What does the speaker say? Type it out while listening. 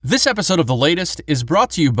This episode of The Latest is brought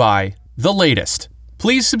to you by The Latest.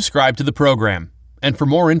 Please subscribe to the program. And for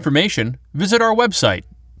more information, visit our website,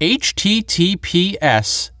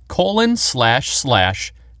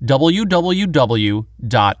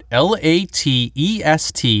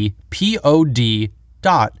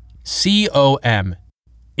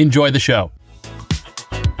 Enjoy the show.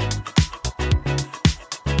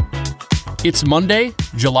 It's Monday,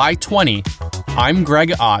 July 20. I'm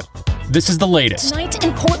Greg Ott. This is The Latest. Tonight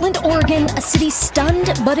in Portland, Oregon, a city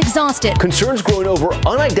stunned but exhausted. Concerns growing over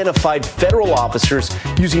unidentified federal officers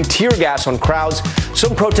using tear gas on crowds.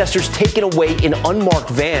 Some protesters taken away in unmarked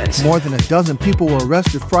vans. More than a dozen people were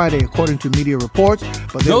arrested Friday, according to media reports.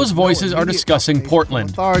 But those voices are discussing Portland,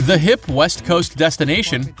 the hip West Coast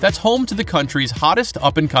destination that's home to the country's hottest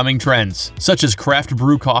up-and-coming trends, such as craft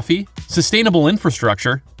brew coffee, sustainable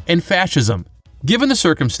infrastructure, and fascism. Given the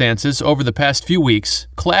circumstances over the past few weeks,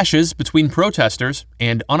 clashes between protesters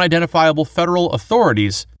and unidentifiable federal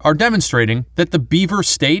authorities are demonstrating that the Beaver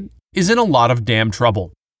State is in a lot of damn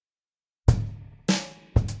trouble.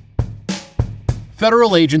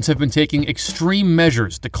 Federal agents have been taking extreme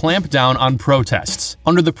measures to clamp down on protests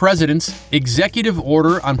under the president's executive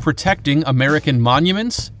order on protecting American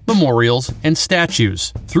monuments, memorials, and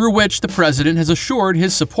statues, through which the president has assured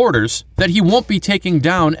his supporters that he won't be taking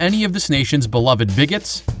down any of this nation's beloved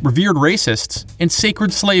bigots, revered racists, and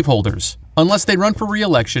sacred slaveholders, unless they run for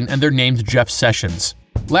re-election and they're named Jeff Sessions.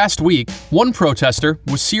 Last week, one protester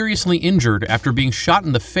was seriously injured after being shot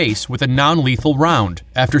in the face with a non-lethal round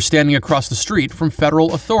after standing across the street from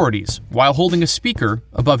federal authorities while holding a speaker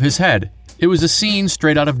above his head. It was a scene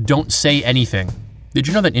straight out of Don't Say Anything. Did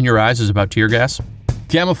you know that In Your Eyes is about tear gas?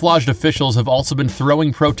 Camouflaged officials have also been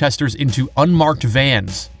throwing protesters into unmarked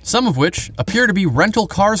vans, some of which appear to be rental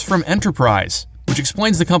cars from Enterprise, which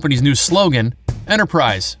explains the company's new slogan,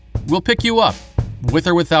 Enterprise, we'll pick you up, with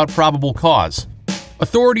or without probable cause.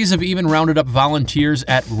 Authorities have even rounded up volunteers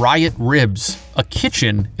at Riot Ribs, a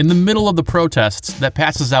kitchen in the middle of the protests that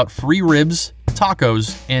passes out free ribs,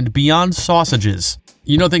 tacos, and Beyond sausages.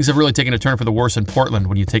 You know things have really taken a turn for the worse in Portland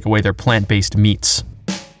when you take away their plant-based meats.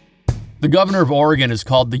 The governor of Oregon has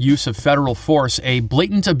called the use of federal force a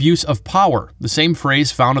blatant abuse of power, the same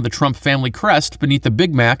phrase found on the Trump family crest beneath the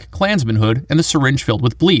Big Mac, Klansman hood, and the syringe filled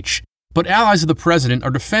with bleach. But allies of the president are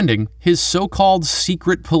defending his so-called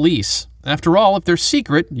secret police. After all, if they're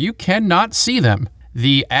secret, you cannot see them.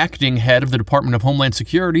 The acting head of the Department of Homeland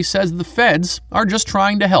Security says the feds are just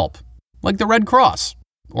trying to help, like the Red Cross,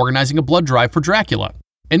 organizing a blood drive for Dracula.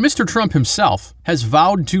 And Mr. Trump himself has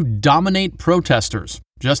vowed to dominate protesters,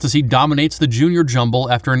 just as he dominates the junior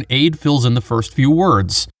jumble after an aide fills in the first few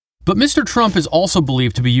words. But Mr. Trump is also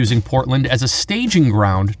believed to be using Portland as a staging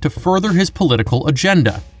ground to further his political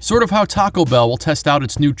agenda. Sort of how Taco Bell will test out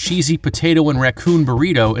its new cheesy potato and raccoon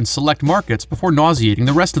burrito in select markets before nauseating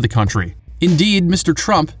the rest of the country. Indeed, Mr.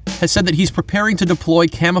 Trump has said that he's preparing to deploy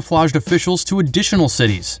camouflaged officials to additional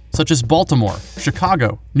cities, such as Baltimore,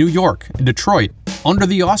 Chicago, New York, and Detroit, under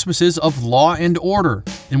the auspices of law and order,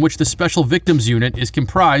 in which the Special Victims Unit is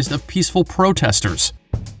comprised of peaceful protesters.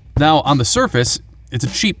 Now, on the surface, it's a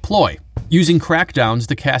cheap ploy, using crackdowns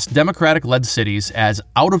to cast Democratic-led cities as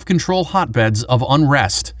out-of-control hotbeds of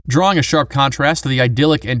unrest, drawing a sharp contrast to the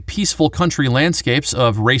idyllic and peaceful country landscapes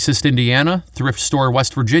of racist Indiana, thrift store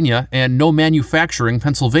West Virginia, and no manufacturing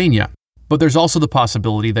Pennsylvania. But there's also the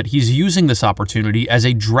possibility that he's using this opportunity as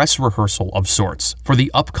a dress rehearsal of sorts for the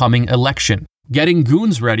upcoming election, getting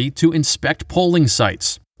goons ready to inspect polling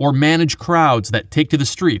sites, or manage crowds that take to the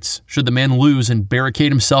streets should the man lose and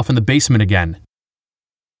barricade himself in the basement again.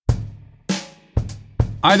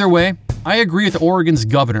 Either way, I agree with Oregon's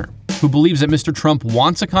governor, who believes that Mr. Trump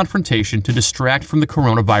wants a confrontation to distract from the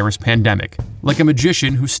coronavirus pandemic, like a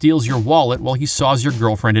magician who steals your wallet while he saws your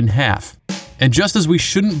girlfriend in half. And just as we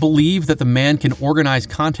shouldn't believe that the man can organize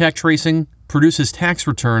contact tracing, produce his tax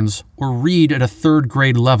returns, or read at a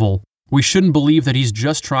third-grade level, we shouldn't believe that he's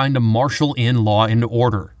just trying to marshal in law and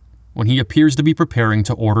order, when he appears to be preparing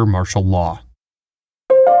to order martial law.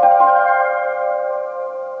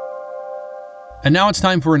 And now it's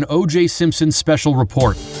time for an O.J. Simpson special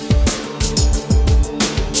report.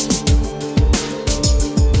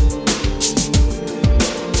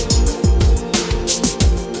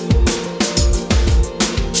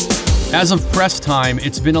 As of press time,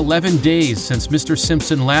 it's been 11 days since Mr.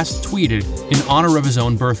 Simpson last tweeted in honor of his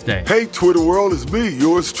own birthday. Hey, Twitter world, it's me,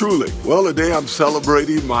 yours truly. Well, today I'm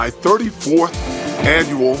celebrating my 34th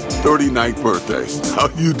annual 39th birthday. How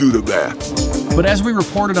you do the math? But as we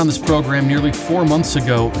reported on this program nearly 4 months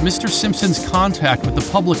ago, Mr. Simpson's contact with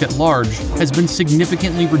the public at large has been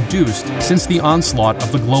significantly reduced since the onslaught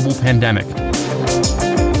of the global pandemic.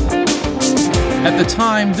 At the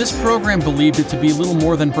time, this program believed it to be little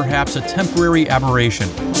more than perhaps a temporary aberration,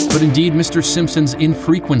 but indeed Mr. Simpson's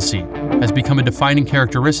infrequency has become a defining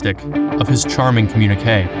characteristic of his charming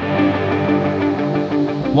communique.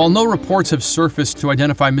 While no reports have surfaced to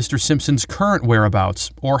identify Mr. Simpson's current whereabouts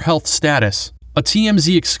or health status, a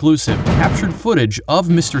TMZ exclusive captured footage of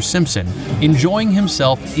Mr. Simpson enjoying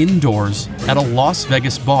himself indoors at a Las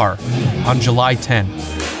Vegas bar on July 10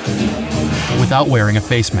 without wearing a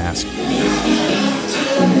face mask.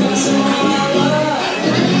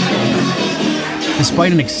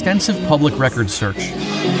 Despite an extensive public records search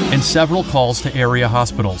and several calls to area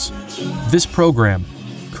hospitals, this program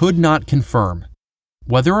could not confirm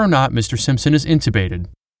whether or not Mr. Simpson is intubated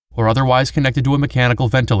or otherwise connected to a mechanical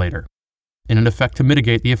ventilator in an effect to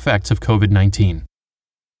mitigate the effects of COVID-19.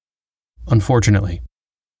 Unfortunately,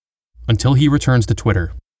 until he returns to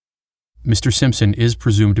Twitter, Mr. Simpson is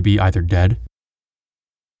presumed to be either dead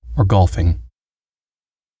or golfing.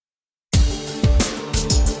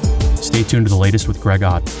 Stay tuned to the latest with Greg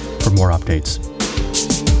Ott for more updates.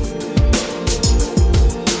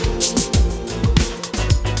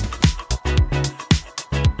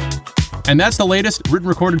 And that's the latest, written,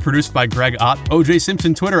 recorded, produced by Greg Ott. O.J.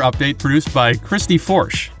 Simpson Twitter update produced by Christy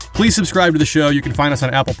Forsch. Please subscribe to the show. You can find us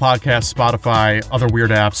on Apple Podcasts, Spotify, other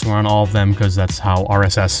weird apps. We're on all of them because that's how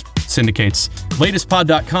RSS syndicates.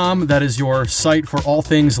 Latestpod.com, that is your site for all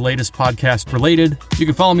things latest podcast related. You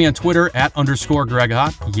can follow me on Twitter @_Greg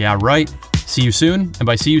Ott. Yeah, right. See you soon. And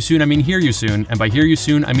by see you soon, I mean hear you soon. And by hear you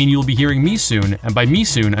soon, I mean you'll be hearing me soon. And by me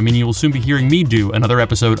soon, I mean you will soon be hearing me do another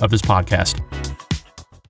episode of this podcast.